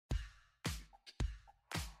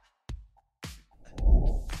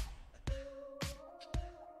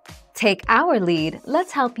Take our lead,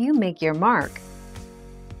 let's help you make your mark.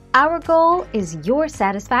 Our goal is your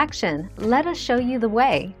satisfaction. Let us show you the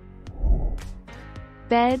way.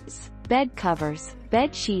 Beds, bed covers,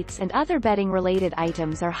 bed sheets and other bedding-related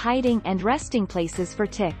items are hiding and resting places for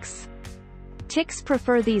ticks. Ticks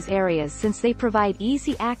prefer these areas since they provide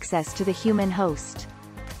easy access to the human host.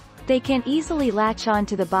 They can easily latch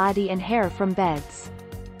onto the body and hair from beds.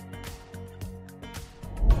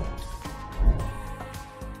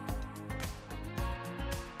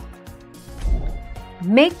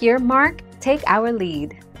 Make your mark, take our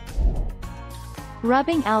lead.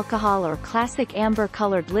 Rubbing alcohol or classic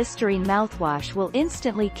amber-colored Listerine mouthwash will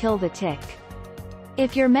instantly kill the tick.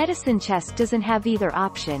 If your medicine chest doesn't have either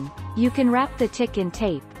option, you can wrap the tick in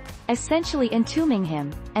tape, essentially entombing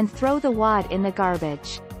him, and throw the wad in the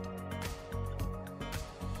garbage.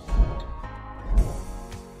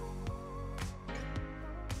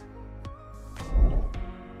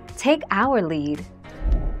 Take our lead.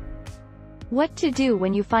 What to do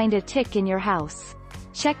when you find a tick in your house?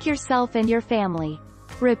 Check yourself and your family.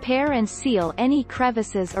 Repair and seal any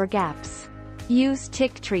crevices or gaps. Use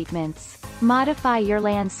tick treatments. Modify your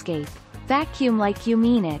landscape. Vacuum like you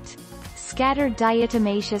mean it. Scatter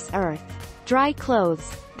diatomaceous earth. Dry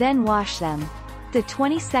clothes, then wash them. The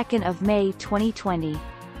 22nd of May 2020.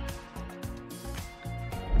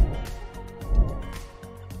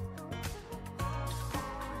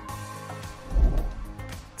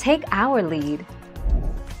 Take our lead.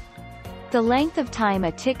 The length of time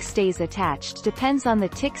a tick stays attached depends on the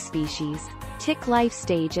tick species, tick life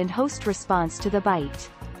stage and host response to the bite.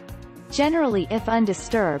 Generally, if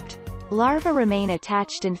undisturbed, larvae remain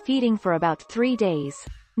attached and feeding for about 3 days,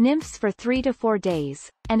 nymphs for 3 to 4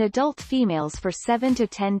 days, and adult females for 7 to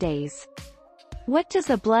 10 days. What does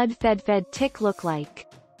a blood-fed tick look like?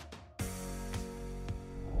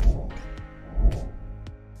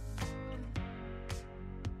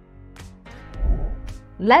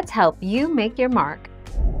 Let's help you make your mark.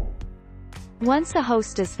 Once a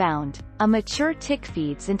host is found, a mature tick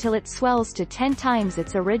feeds until it swells to 10 times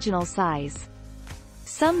its original size.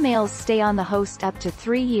 Some males stay on the host up to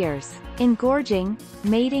 3 years, engorging,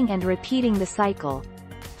 mating and repeating the cycle.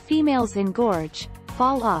 Females engorge,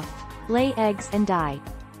 fall off, lay eggs and die.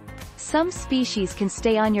 Some species can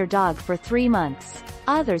stay on your dog for 3 months,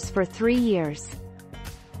 others for 3 years.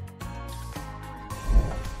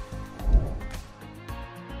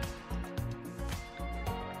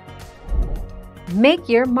 Make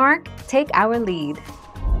your mark, take our lead.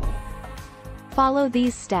 Follow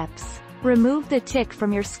these steps. Remove the tick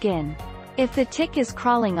from your skin. If the tick is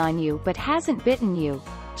crawling on you but hasn't bitten you,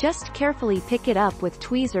 just carefully pick it up with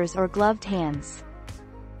tweezers or gloved hands.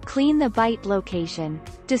 Clean the bite location.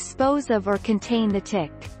 Dispose of or contain the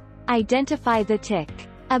tick. Identify the tick.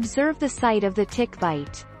 Observe the site of the tick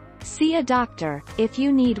bite. See a doctor, if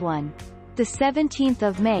you need one. The 17th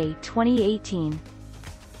of May 2018.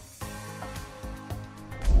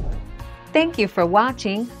 Thank you for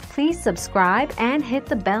watching. Please subscribe and hit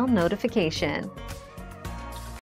the bell notification.